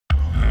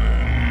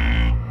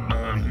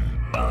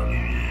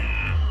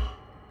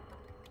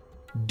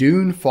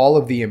Dune: Fall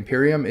of the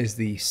Imperium is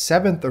the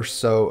 7th or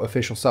so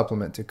official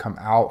supplement to come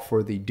out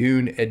for the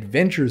Dune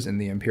Adventures in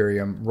the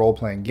Imperium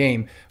role-playing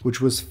game,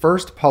 which was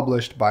first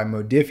published by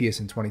Modiphius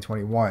in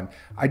 2021.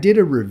 I did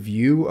a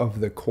review of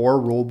the core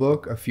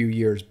rulebook a few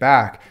years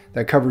back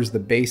that covers the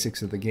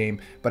basics of the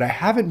game, but I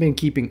haven't been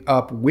keeping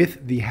up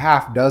with the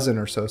half dozen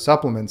or so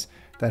supplements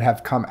that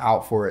have come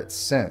out for it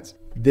since.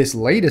 This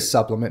latest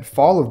supplement,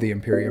 Fall of the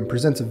Imperium,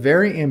 presents a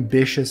very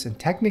ambitious and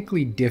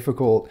technically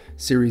difficult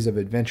series of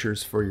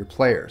adventures for your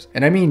players.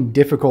 And I mean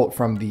difficult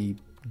from the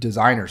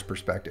designer's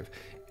perspective.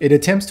 It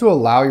attempts to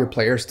allow your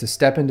players to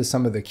step into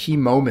some of the key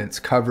moments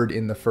covered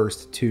in the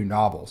first two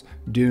novels,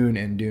 Dune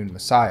and Dune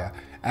Messiah,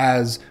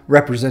 as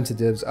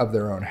representatives of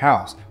their own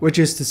house, which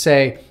is to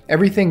say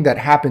everything that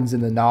happens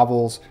in the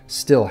novels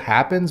still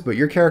happens, but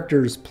your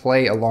characters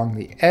play along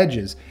the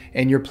edges,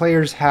 and your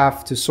players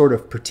have to sort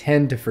of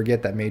pretend to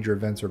forget that major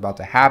events are about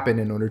to happen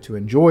in order to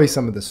enjoy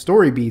some of the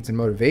story beats and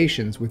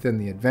motivations within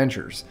the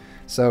adventures.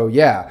 So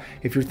yeah,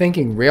 if you're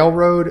thinking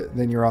railroad,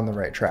 then you're on the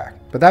right track.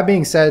 But that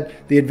being said,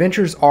 the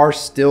adventures are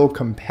still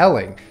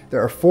compelling.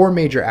 There are 4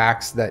 major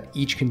acts that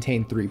each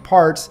contain 3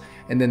 parts,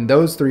 and then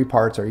those 3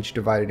 parts are each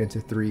divided into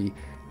 3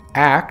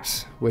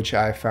 acts, which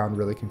I found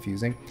really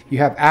confusing. You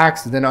have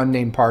acts, then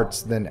unnamed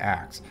parts, then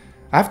acts.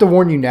 I have to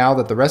warn you now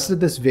that the rest of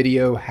this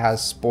video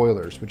has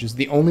spoilers, which is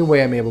the only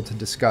way I'm able to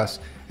discuss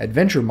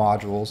adventure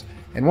modules,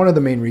 and one of the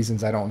main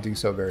reasons I don't do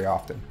so very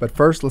often. But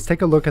first, let's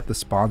take a look at the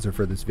sponsor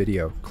for this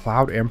video,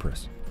 Cloud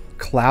Empress.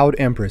 Cloud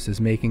Empress is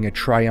making a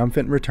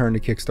triumphant return to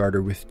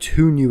Kickstarter with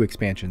 2 new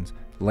expansions,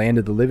 Land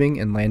of the Living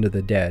and Land of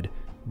the Dead.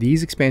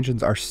 These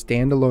expansions are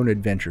standalone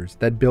adventures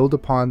that build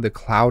upon the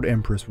Cloud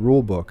Empress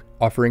rulebook,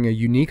 offering a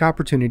unique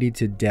opportunity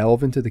to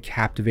delve into the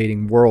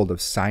captivating world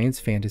of science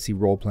fantasy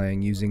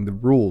role-playing using the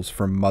rules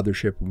from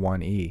Mothership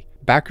 1E.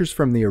 Backers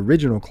from the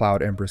original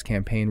Cloud Empress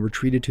campaign were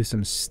treated to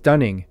some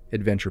stunning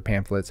adventure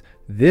pamphlets.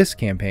 This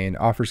campaign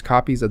offers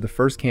copies of the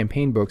first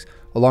campaign books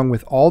along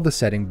with all the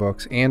setting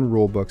books and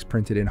rule books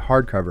printed in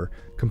hardcover,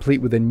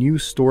 complete with a new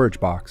storage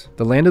box.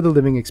 The Land of the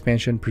Living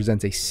expansion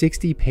presents a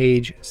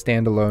 60-page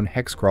standalone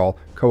hex crawl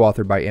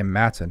co-authored by M.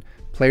 Matson.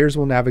 Players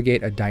will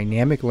navigate a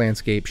dynamic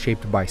landscape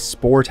shaped by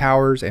spore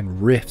towers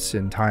and rifts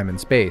in time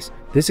and space.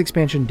 This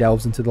expansion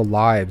delves into the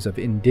lives of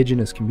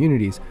indigenous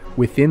communities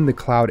within the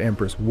Cloud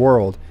Empress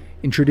world,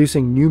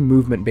 introducing new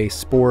movement-based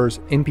spores,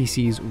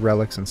 NPCs,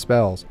 relics, and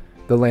spells.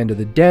 The Land of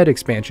the Dead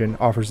expansion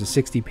offers a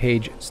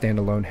 60-page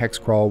standalone hex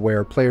crawl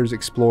where players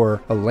explore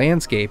a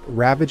landscape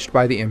ravaged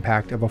by the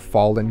impact of a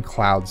fallen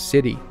cloud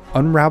city,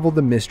 unravel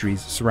the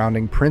mysteries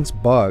surrounding Prince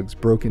Bug's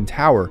broken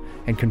tower,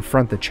 and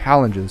confront the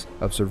challenges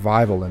of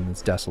survival in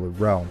this desolate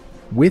realm.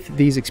 With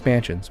these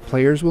expansions,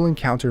 players will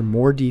encounter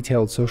more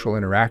detailed social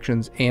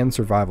interactions and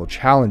survival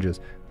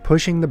challenges,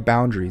 pushing the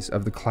boundaries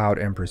of the Cloud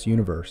Empress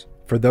universe.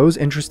 For those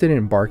interested in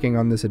embarking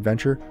on this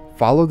adventure,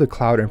 follow the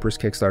Cloud Empress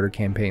Kickstarter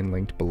campaign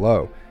linked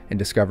below and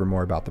discover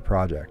more about the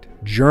project.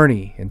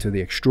 Journey into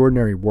the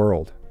extraordinary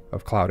world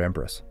of Cloud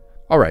Empress.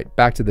 Alright,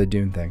 back to the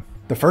Dune thing.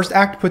 The first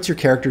act puts your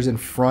characters in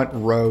front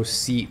row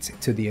seats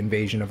to the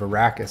invasion of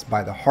Arrakis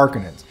by the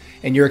Harkonnens,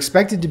 and you're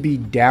expected to be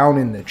down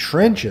in the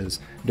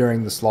trenches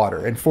during the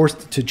slaughter and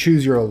forced to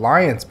choose your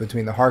alliance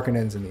between the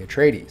Harkonnens and the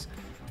Atreides.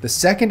 The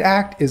second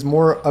act is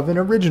more of an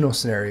original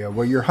scenario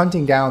where you're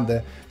hunting down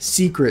the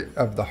secret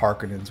of the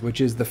Harkonnens, which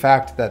is the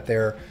fact that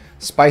their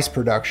spice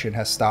production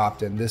has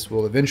stopped, and this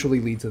will eventually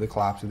lead to the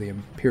collapse of the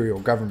Imperial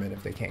government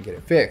if they can't get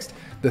it fixed.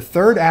 The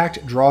third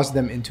act draws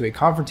them into a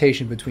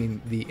confrontation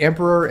between the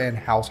Emperor and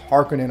House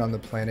Harkonnen on the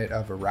planet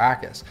of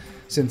Arrakis,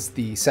 since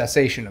the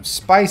cessation of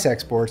spice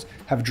exports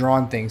have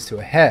drawn things to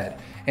a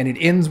head, and it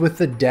ends with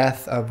the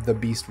death of the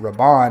beast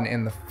Rabban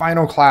and the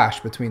final clash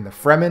between the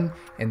Fremen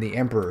and the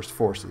Emperor's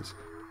forces.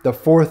 The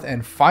fourth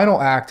and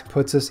final act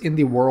puts us in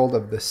the world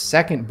of the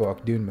second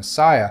book, Dune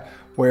Messiah,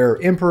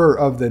 where Emperor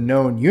of the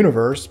known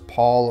universe,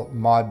 Paul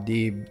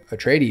Muad'Dib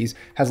Atreides,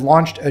 has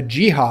launched a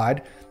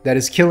jihad that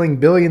is killing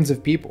billions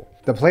of people.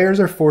 The players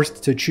are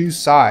forced to choose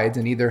sides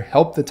and either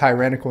help the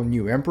tyrannical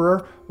new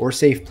emperor or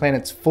save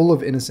planets full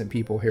of innocent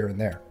people here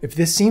and there. If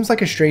this seems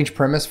like a strange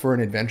premise for an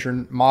adventure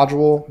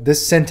module,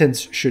 this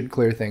sentence should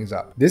clear things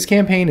up. This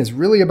campaign is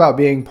really about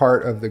being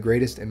part of the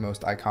greatest and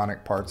most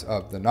iconic parts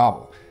of the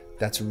novel.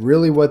 That's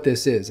really what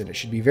this is, and it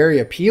should be very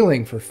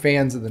appealing for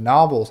fans of the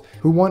novels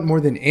who want more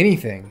than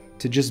anything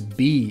to just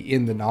be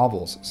in the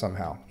novels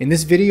somehow. In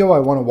this video, I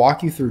want to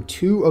walk you through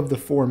 2 of the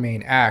 4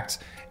 main acts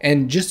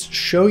and just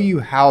show you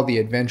how the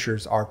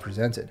adventures are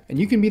presented. And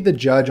you can be the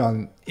judge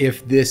on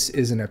if this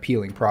is an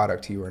appealing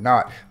product to you or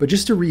not. But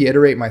just to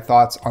reiterate my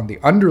thoughts on the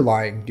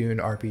underlying Dune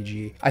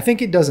RPG, I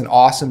think it does an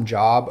awesome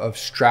job of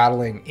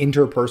straddling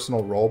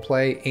interpersonal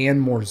roleplay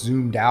and more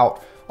zoomed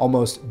out,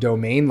 almost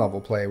domain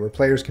level play where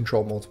players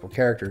control multiple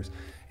characters.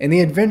 And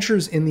the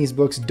adventures in these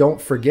books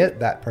don't forget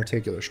that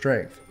particular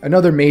strength.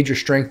 Another major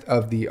strength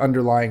of the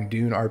underlying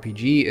Dune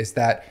RPG is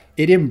that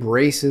it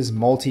embraces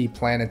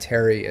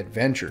multi-planetary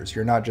adventures.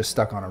 You're not just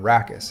stuck on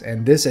Arrakis,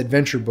 and this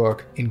adventure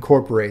book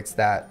incorporates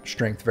that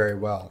strength very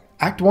well.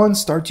 Act 1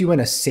 starts you in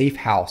a safe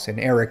house in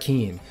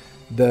Arrakeen,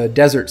 the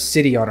desert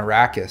city on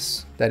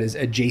Arrakis that is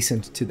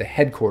adjacent to the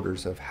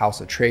headquarters of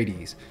House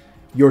Atreides.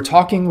 You're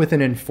talking with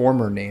an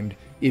informer named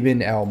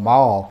Ibn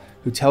el-Mal,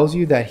 who tells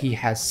you that he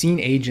has seen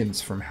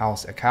agents from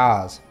House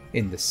Akaz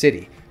in the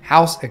city.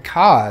 House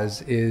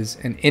Akaz is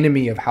an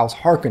enemy of House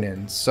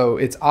Harkonnen, so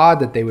it's odd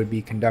that they would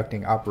be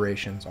conducting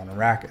operations on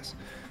Arrakis.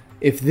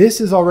 If this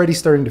is already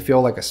starting to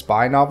feel like a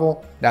spy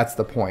novel, that's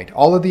the point.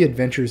 All of the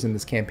adventures in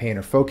this campaign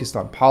are focused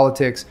on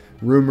politics,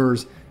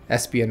 rumors,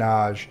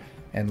 espionage,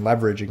 and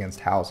leverage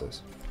against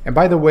houses. And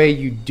by the way,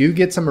 you do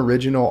get some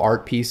original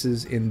art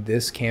pieces in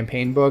this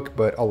campaign book,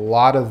 but a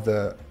lot of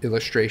the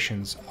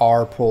illustrations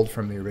are pulled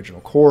from the original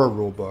core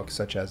rulebook,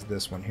 such as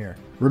this one here.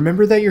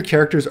 Remember that your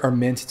characters are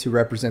meant to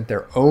represent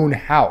their own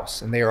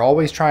house, and they are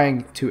always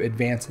trying to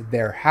advance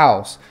their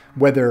house,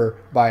 whether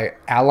by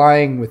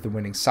allying with the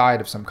winning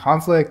side of some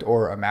conflict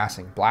or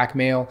amassing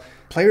blackmail.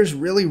 Players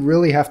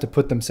really have to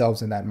put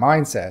themselves in that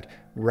mindset,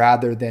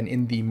 rather than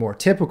in the more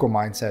typical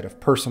mindset of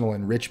personal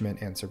enrichment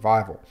and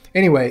survival.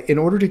 Anyway, in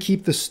order to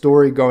keep the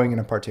story going in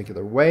a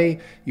particular way,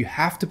 you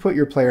have to put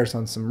your players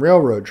on some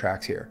railroad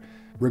tracks here.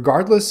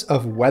 Regardless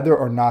of whether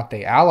or not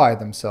they ally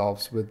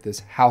themselves with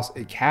this House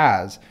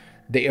Akaz,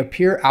 they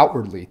appear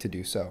outwardly to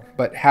do so,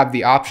 but have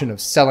the option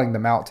of selling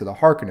them out to the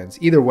Harkonnens.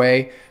 Either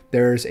way,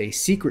 there's a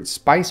secret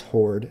spice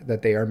hoard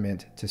that they are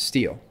meant to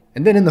steal.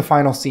 And then in the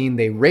final scene,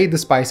 they raid the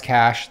spice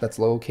cache that's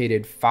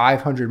located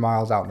 500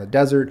 miles out in the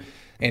desert,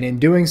 and in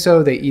doing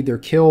so, they either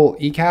kill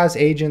Akaz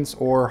agents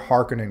or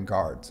Harkonnen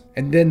guards.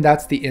 And then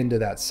that's the end of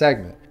that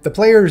segment. The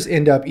players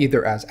end up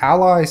either as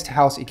allies to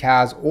House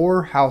Akaz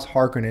or House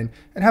Harkonnen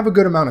and have a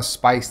good amount of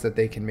spice that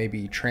they can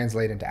maybe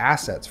translate into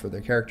assets for their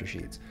character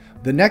sheets.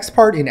 The next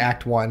part in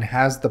Act 1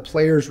 has the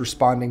players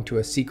responding to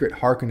a secret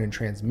Harkonnen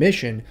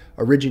transmission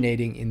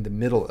originating in the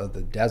middle of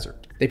the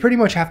desert. They pretty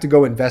much have to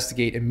go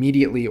investigate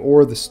immediately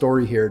or the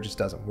story here just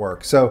doesn't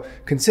work. So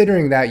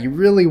considering that you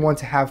really want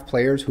to have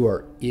players who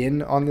are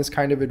in on this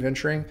kind of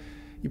adventuring,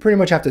 you pretty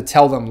much have to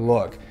tell them,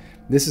 look,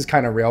 this is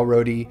kind of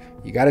railroady,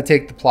 you got to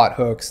take the plot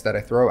hooks that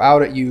I throw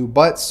out at you,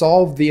 but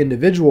solve the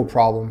individual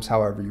problems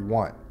however you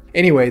want.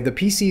 Anyway, the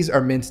PCs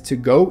are meant to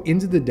go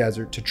into the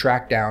desert to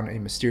track down a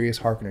mysterious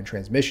Harkonnen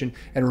transmission,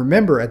 and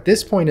remember, at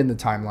this point in the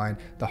timeline,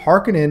 the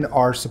Harkonnen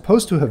are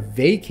supposed to have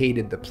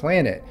vacated the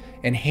planet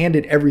and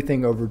handed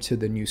everything over to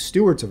the new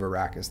stewards of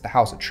Arrakis, the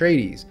House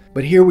Atreides.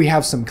 But here we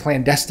have some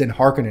clandestine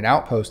Harkonnen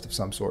outpost of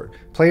some sort.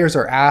 Players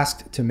are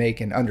asked to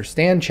make an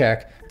understand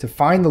check to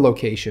find the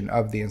location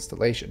of the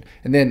installation,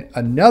 and then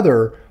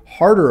another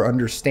harder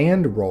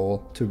understand roll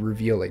to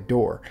reveal a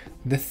door.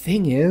 The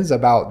thing is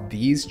about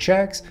these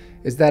checks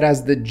is that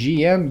as the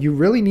GM, you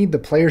really need the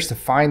players to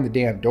find the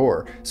damn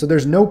door. So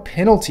there's no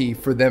penalty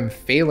for them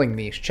failing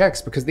these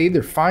checks because they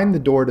either find the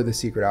door to the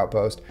secret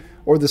outpost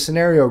or the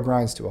scenario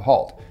grinds to a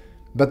halt.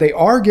 But they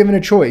are given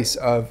a choice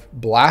of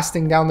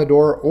blasting down the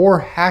door or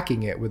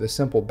hacking it with a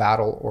simple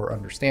battle or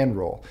understand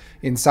roll.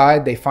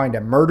 Inside, they find a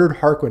murdered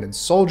Harkonnen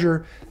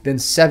soldier, then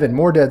 7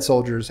 more dead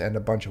soldiers and a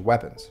bunch of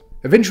weapons.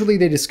 Eventually,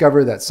 they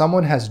discover that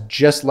someone has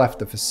just left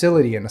the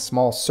facility in a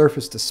small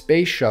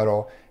surface-to-space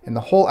shuttle, and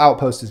the whole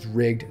outpost is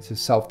rigged to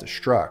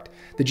self-destruct.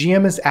 The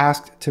GM is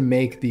asked to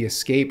make the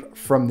escape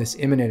from this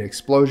imminent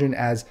explosion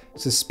as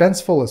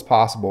suspenseful as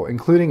possible,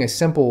 including a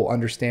simple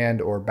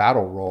understand or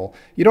battle roll.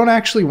 You don't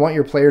actually want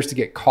your players to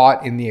get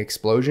caught in the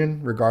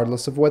explosion,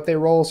 regardless of what they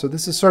roll, so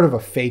this is sort of a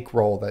fake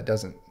roll that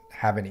doesn't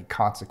have any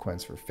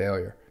consequence for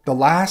failure. The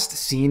last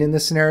scene in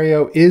this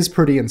scenario is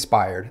pretty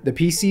inspired. The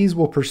PCs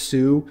will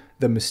pursue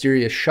the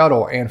mysterious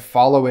shuttle and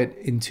follow it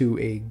into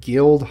a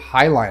guild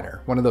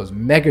highliner, one of those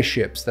mega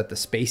ships that the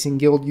Spacing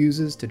Guild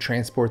uses to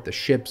transport the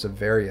ships of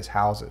various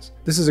houses.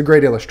 This is a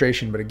great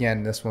illustration, but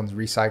again, this one's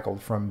recycled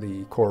from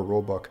the core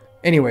rulebook.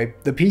 Anyway,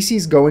 the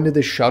PCs go into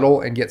this shuttle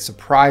and get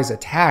surprise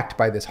attacked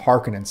by this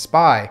Harkonnen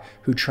spy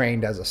who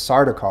trained as a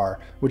Sardaukar,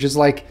 which is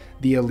like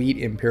the elite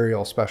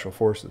Imperial Special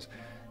Forces.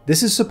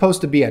 This is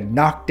supposed to be a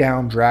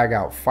knockdown,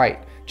 drag-out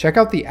fight. Check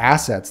out the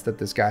assets that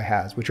this guy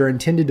has, which are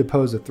intended to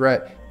pose a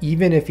threat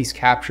even if he's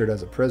captured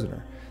as a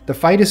prisoner. The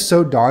fight is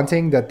so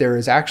daunting that there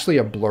is actually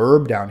a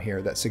blurb down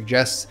here that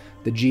suggests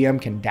the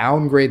GM can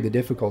downgrade the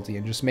difficulty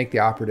and just make the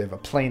operative a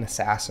plain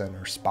assassin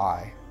or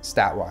spy,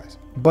 stat-wise.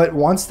 But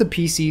once the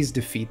PCs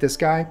defeat this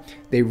guy,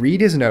 they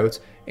read his notes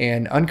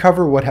and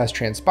uncover what has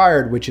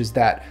transpired, which is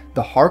that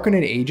the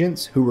Harkonnen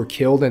agents who were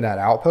killed in that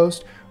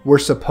outpost were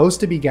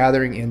supposed to be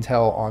gathering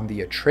intel on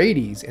the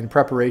Atreides in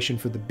preparation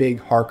for the big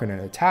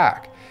Harkonnen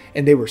attack,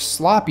 and they were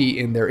sloppy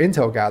in their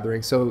intel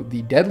gathering, so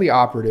the deadly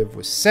operative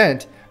was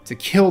sent to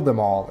kill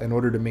them all in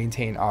order to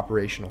maintain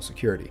operational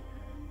security.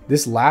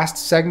 This last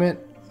segment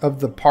of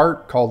the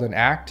part, called an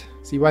act,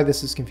 see why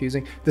this is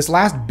confusing? This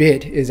last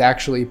bit is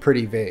actually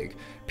pretty vague.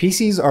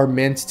 PCs are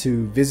meant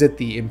to visit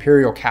the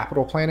Imperial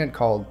capital planet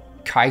called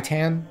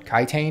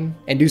Khaitane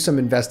and do some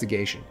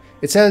investigation.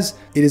 It says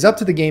it is up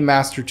to the game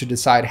master to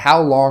decide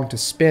how long to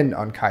spend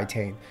on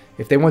Khaitane.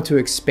 If they want to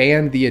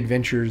expand the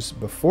adventures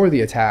before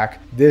the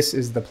attack, this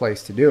is the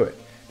place to do it.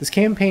 This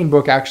campaign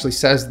book actually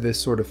says this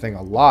sort of thing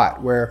a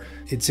lot, where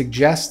it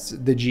suggests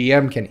the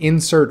GM can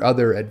insert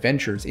other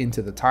adventures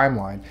into the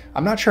timeline.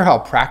 I'm not sure how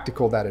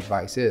practical that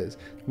advice is.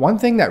 One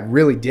thing that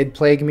really did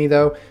plague me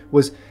though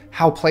was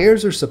how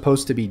players are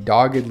supposed to be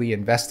doggedly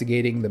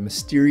investigating the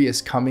mysterious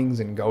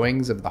comings and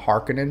goings of the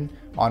Harkonnen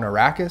on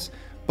Arrakis,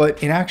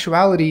 but in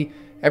actuality,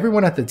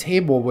 everyone at the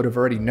table would have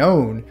already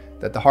known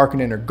that the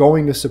Harkonnen are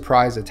going to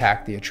surprise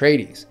attack the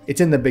Atreides.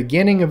 It's in the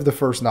beginning of the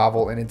first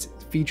novel, and it's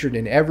featured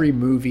in every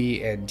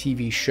movie and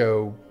TV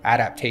show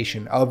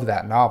adaptation of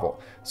that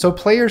novel. So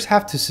players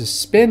have to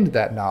suspend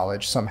that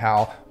knowledge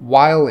somehow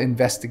while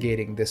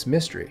investigating this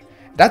mystery.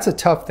 That's a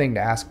tough thing to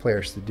ask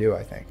players to do,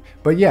 I think.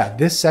 But yeah,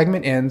 this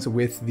segment ends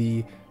with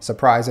the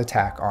surprise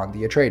attack on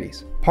the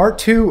Atreides. Part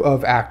 2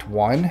 of Act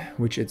 1,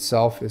 which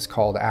itself is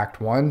called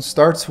Act 1,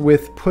 starts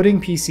with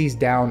putting PCs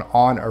down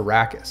on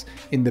Arrakis,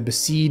 in the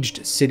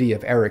besieged city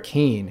of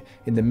Arrakeen,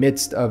 in the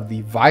midst of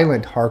the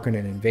violent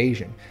Harkonnen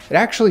invasion. It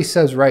actually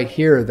says right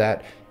here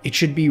that it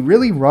should be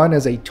really run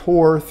as a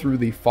tour through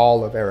the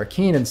fall of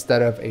Arrakeen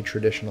instead of a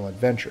traditional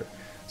adventure.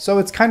 So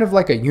it's kind of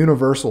like a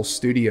Universal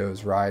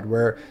Studios ride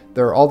where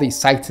there are all these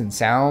sights and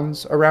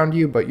sounds around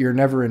you, but you're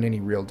never in any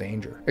real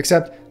danger.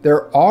 Except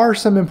there are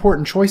some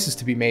important choices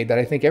to be made that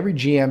I think every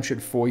GM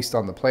should foist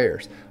on the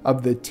players.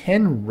 Of the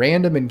 10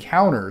 random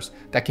encounters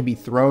that can be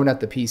thrown at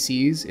the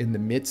PCs in the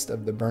midst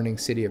of the burning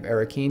city of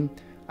Arrakeen,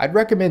 I'd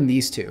recommend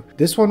these two.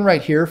 This one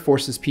right here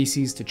forces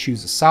PCs to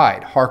choose a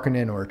side,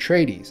 Harkonnen or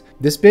Atreides.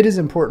 This bit is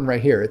important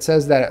right here. It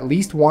says that at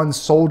least one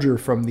soldier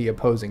from the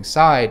opposing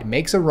side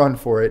makes a run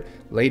for it,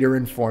 later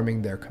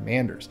informing their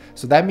commanders.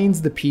 So that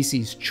means the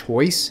PC's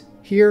choice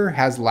here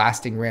has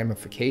lasting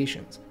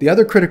ramifications. The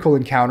other critical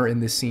encounter in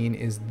this scene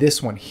is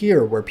this one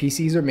here, where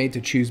PCs are made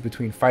to choose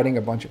between fighting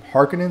a bunch of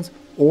Harkonnens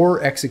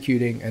or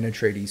executing an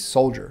Atreides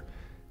soldier.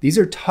 These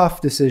are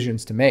tough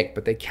decisions to make,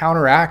 but they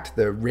counteract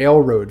the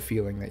railroad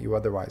feeling that you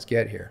otherwise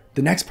get here.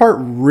 The next part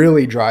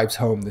really drives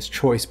home this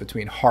choice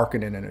between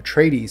Harkonnen and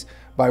Atreides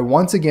by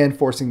once again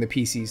forcing the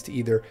PCs to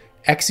either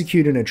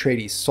execute an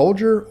Atreides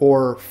soldier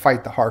or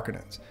fight the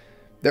Harkonnens.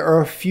 There are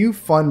a few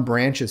fun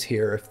branches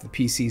here if the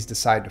PCs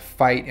decide to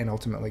fight and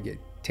ultimately get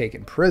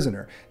taken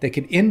prisoner. They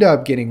could end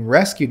up getting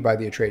rescued by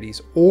the Atreides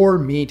or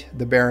meet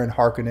the Baron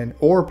Harkonnen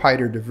or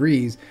Piter de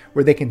Vries,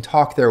 where they can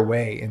talk their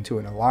way into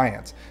an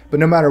alliance. But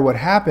no matter what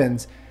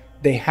happens,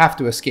 they have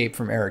to escape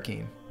from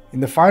Arrakeen. In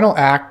the final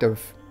act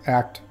of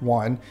Act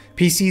 1,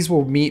 PCs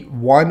will meet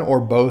one or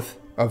both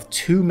of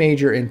two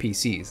major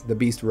NPCs, the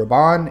Beast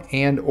Rabban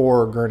and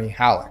or Gurney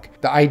Halleck.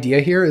 The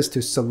idea here is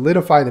to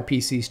solidify the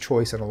PC's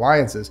choice and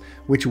alliances,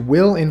 which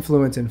will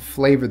influence and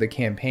flavor the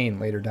campaign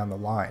later down the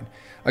line.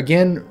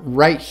 Again,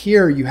 right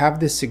here you have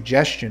this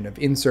suggestion of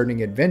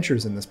inserting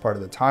adventures in this part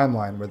of the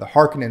timeline where the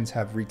Harkonnens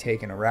have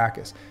retaken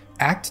Arrakis.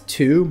 Act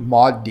 2,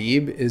 Maud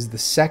Deeb, is the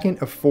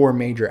second of 4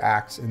 major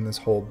acts in this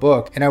whole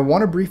book, and I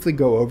want to briefly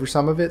go over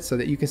some of it so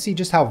that you can see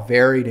just how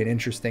varied and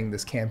interesting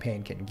this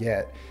campaign can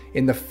get.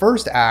 In the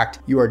first act,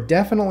 you are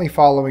definitely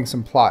following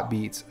some plot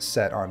beats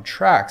set on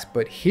tracks,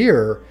 but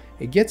here,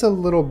 it gets a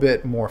little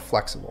bit more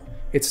flexible.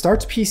 It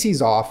starts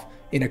PCs off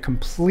in a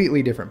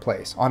completely different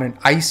place, on an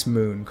ice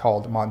moon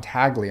called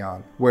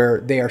Montaglion,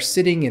 where they are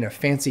sitting in a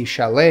fancy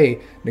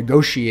chalet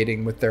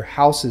negotiating with their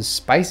house's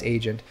spice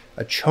agent,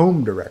 a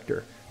CHOAM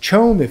director.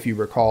 CHOAM, if you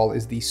recall,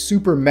 is the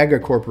super mega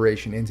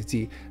corporation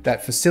entity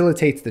that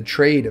facilitates the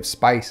trade of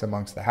spice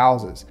amongst the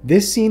houses.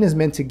 This scene is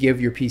meant to give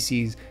your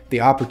PCs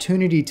the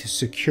opportunity to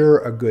secure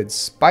a good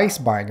spice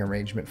buying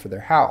arrangement for their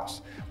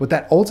house. What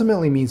that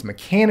ultimately means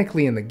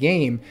mechanically in the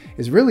game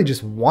is really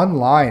just one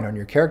line on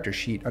your character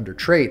sheet under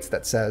traits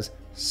that says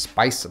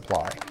spice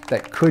supply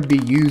that could be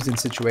used in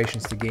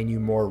situations to gain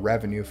you more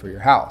revenue for your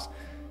house.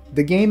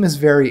 The game is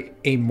very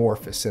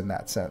amorphous in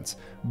that sense,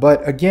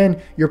 but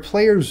again, your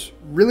players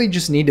really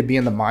just need to be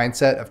in the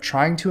mindset of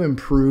trying to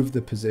improve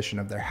the position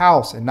of their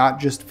house and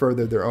not just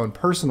further their own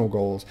personal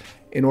goals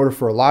in order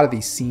for a lot of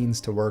these scenes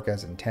to work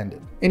as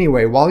intended.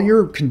 Anyway, while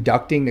you're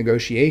conducting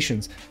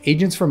negotiations,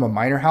 agents from a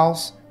minor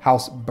house,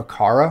 House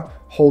Bakara,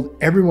 hold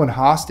everyone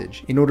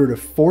hostage in order to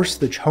force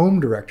the CHOAM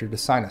director to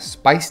sign a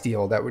spice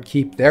deal that would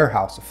keep their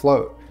house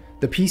afloat.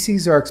 The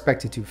PCs are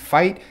expected to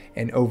fight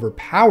and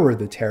overpower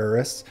the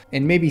terrorists,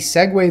 and maybe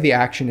segue the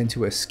action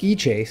into a ski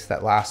chase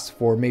that lasts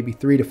for maybe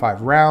 3 to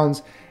 5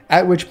 rounds,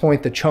 at which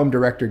point the CHOAM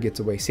director gets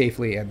away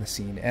safely and the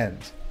scene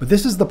ends. But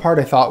this is the part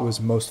I thought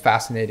was most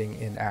fascinating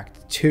in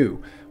Act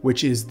 2,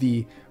 which is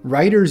the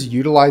writers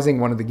utilizing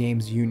one of the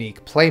game's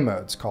unique play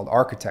modes called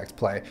Architect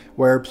Play,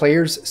 where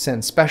players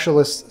send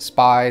specialists,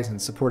 spies,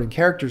 and supporting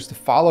characters to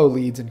follow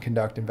leads and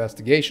conduct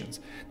investigations.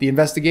 The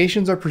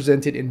investigations are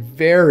presented in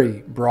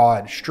very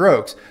broad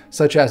strokes,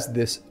 such as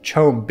this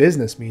CHOAM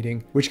business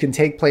meeting, which can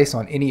take place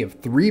on any of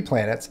 3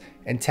 planets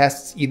and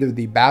tests either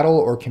the battle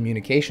or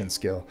communication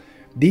skill.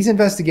 These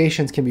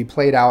investigations can be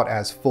played out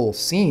as full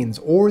scenes,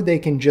 or they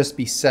can just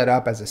be set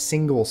up as a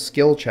single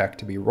skill check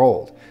to be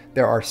rolled.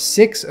 There are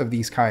 6 of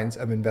these kinds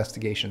of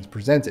investigations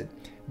presented.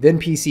 Then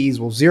PCs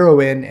will zero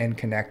in and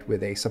connect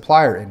with a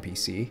supplier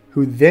NPC,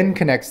 who then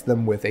connects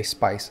them with a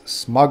spice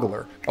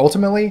smuggler.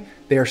 Ultimately,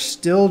 they are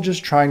still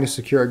just trying to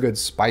secure a good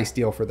spice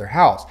deal for their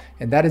house,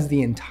 and that is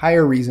the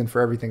entire reason for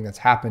everything that's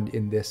happened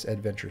in this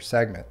adventure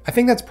segment. I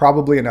think that's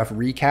probably enough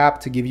recap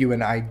to give you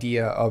an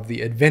idea of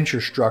the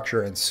adventure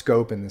structure and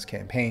scope in this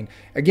campaign.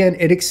 Again,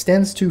 it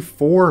extends to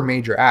 4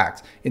 major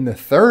acts. In the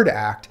 3rd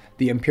act,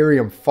 the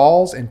Imperium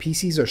falls and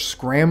PCs are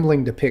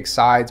scrambling to pick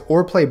sides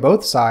or play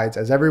both sides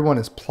as everyone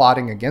is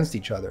plotting against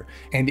each other.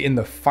 And in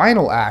the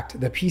final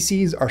act, the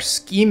PCs are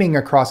scheming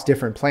across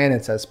different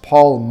planets as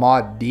Paul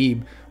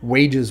Muad'Dib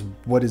wages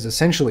what is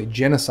essentially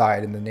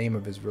genocide in the name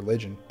of his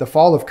religion. The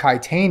fall of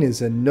Kaitain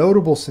is a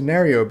notable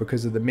scenario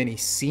because of the many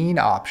scene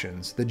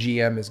options the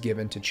GM is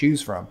given to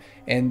choose from,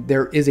 and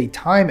there is a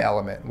time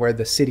element where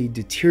the city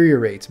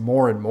deteriorates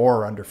more and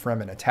more under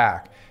Fremen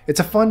attack. It's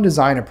a fun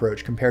design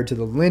approach compared to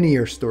the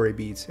linear story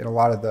beats in a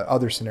lot of the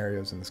other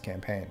scenarios in this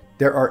campaign.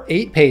 There are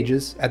 8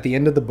 pages at the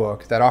end of the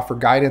book that offer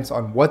guidance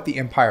on what the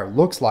Empire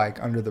looks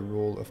like under the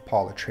rule of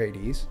Paul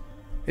Atreides.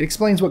 It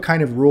explains what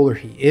kind of ruler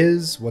he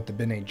is, what the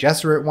Bene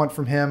Gesserit want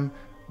from him,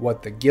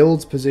 what the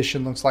guild's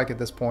position looks like at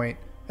this point,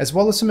 as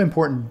well as some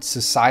important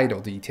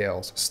societal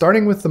details,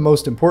 starting with the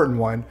most important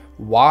one,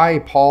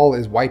 why Paul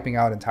is wiping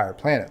out entire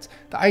planets.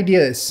 The idea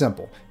is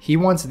simple. He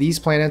wants these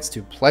planets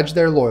to pledge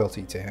their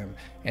loyalty to him,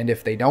 and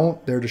if they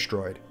don't, they're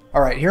destroyed.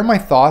 Alright, here are my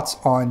thoughts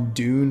on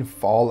Dune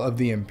Fall of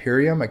the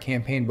Imperium, a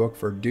campaign book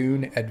for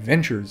Dune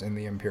Adventures in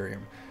the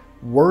Imperium.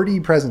 Wordy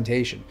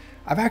presentation.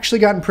 I've actually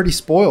gotten pretty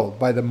spoiled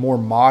by the more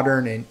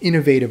modern and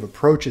innovative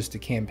approaches to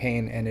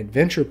campaign and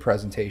adventure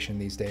presentation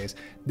these days.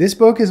 This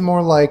book is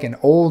more like an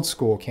old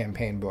school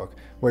campaign book,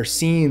 where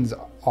scenes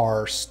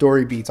are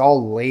story beats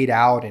all laid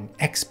out in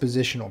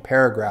expositional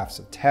paragraphs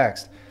of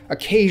text.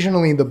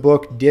 Occasionally the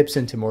book dips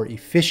into more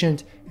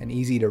efficient and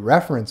easy to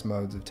reference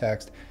modes of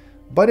text,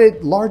 but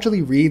it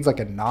largely reads like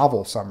a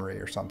novel summary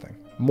or something.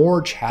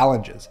 More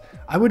challenges.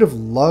 I would have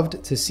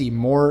loved to see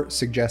more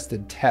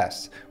suggested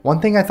tests.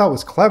 One thing I thought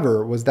was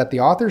clever was that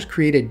the authors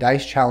created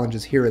dice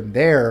challenges here and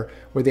there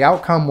where the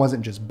outcome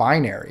wasn't just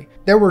binary.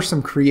 There were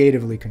some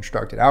creatively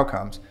constructed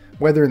outcomes,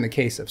 whether in the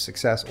case of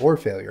success or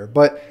failure,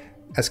 but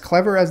as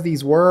clever as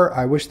these were,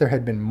 I wish there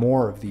had been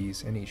more of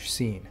these in each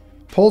scene.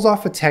 Pulls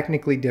off a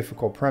technically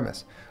difficult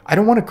premise. I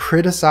don't want to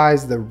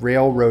criticize the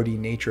railroady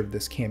nature of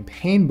this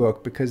campaign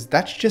book because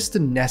that's just a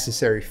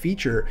necessary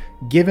feature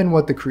given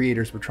what the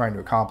creators were trying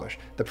to accomplish.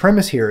 The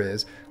premise here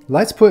is,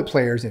 let's put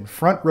players in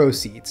front row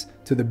seats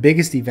to the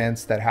biggest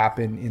events that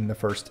happen in the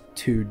first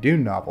 2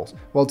 Dune novels.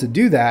 Well, to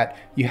do that,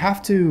 you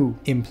have to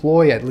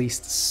employ at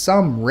least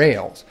some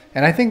rails,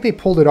 and I think they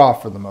pulled it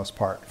off for the most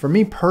part. For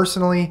me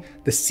personally,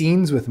 the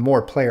scenes with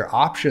more player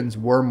options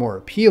were more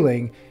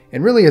appealing,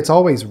 and really it's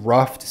always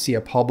rough to see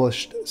a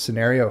published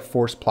scenario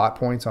force plot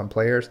points on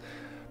players,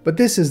 but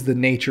this is the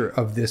nature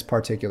of this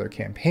particular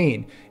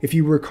campaign. If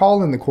you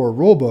recall in the core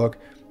rulebook,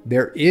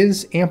 there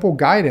is ample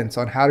guidance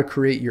on how to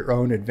create your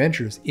own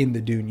adventures in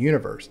the Dune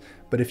universe,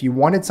 but if you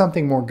wanted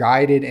something more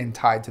guided and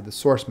tied to the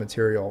source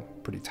material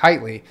pretty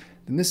tightly,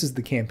 then this is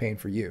the campaign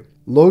for you.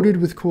 Loaded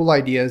with cool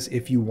ideas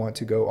if you want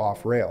to go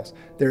off rails.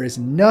 There is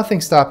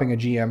nothing stopping a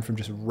GM from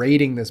just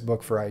raiding this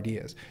book for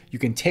ideas. You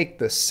can take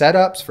the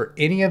setups for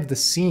any of the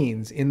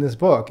scenes in this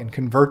book and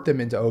convert them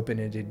into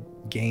open-ended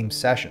game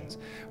sessions.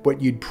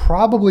 What you'd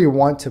probably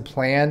want to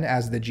plan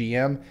as the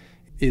GM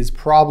is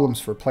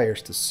problems for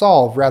players to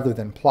solve rather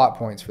than plot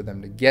points for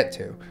them to get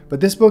to.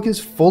 But this book is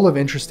full of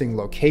interesting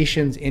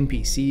locations,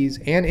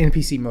 NPCs, and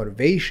NPC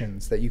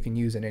motivations that you can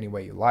use in any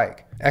way you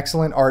like.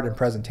 Excellent art and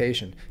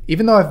presentation.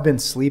 Even though I've been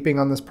sleeping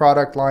on this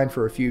product line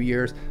for a few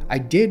years, I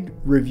did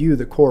review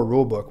the core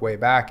rulebook way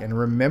back and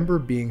remember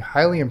being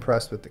highly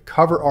impressed with the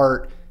cover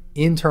art,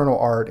 and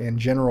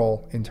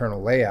general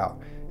internal layout.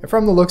 And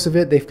from the looks of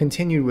it, they've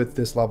continued with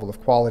this level of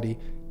quality,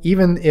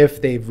 even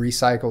if they've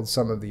recycled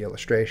some of the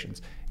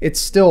illustrations. It's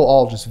still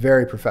all just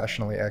very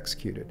professionally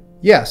executed.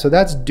 Yeah, so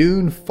that's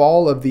Dune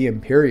Fall of the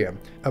Imperium.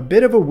 A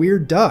bit of a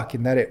weird duck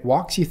in that it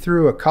walks you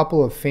through a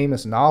couple of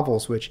famous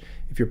novels, which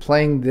if you're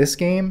playing this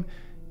game,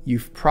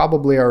 you've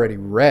probably already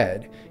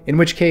read. In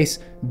which case,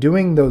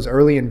 doing those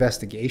early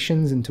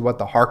investigations into what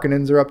the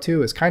Harkonnens are up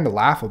to is kind of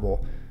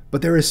laughable.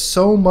 But there is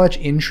so much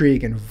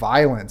intrigue and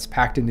violence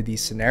packed into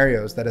these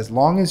scenarios that as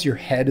long as your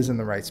head is in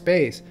the right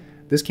space,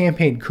 this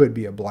campaign could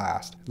be a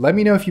blast. Let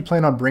me know if you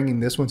plan on bringing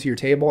this one to your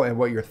table and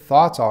what your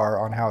thoughts are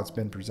on how it's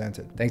been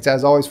presented. Thanks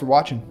as always for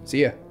watching.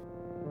 See ya.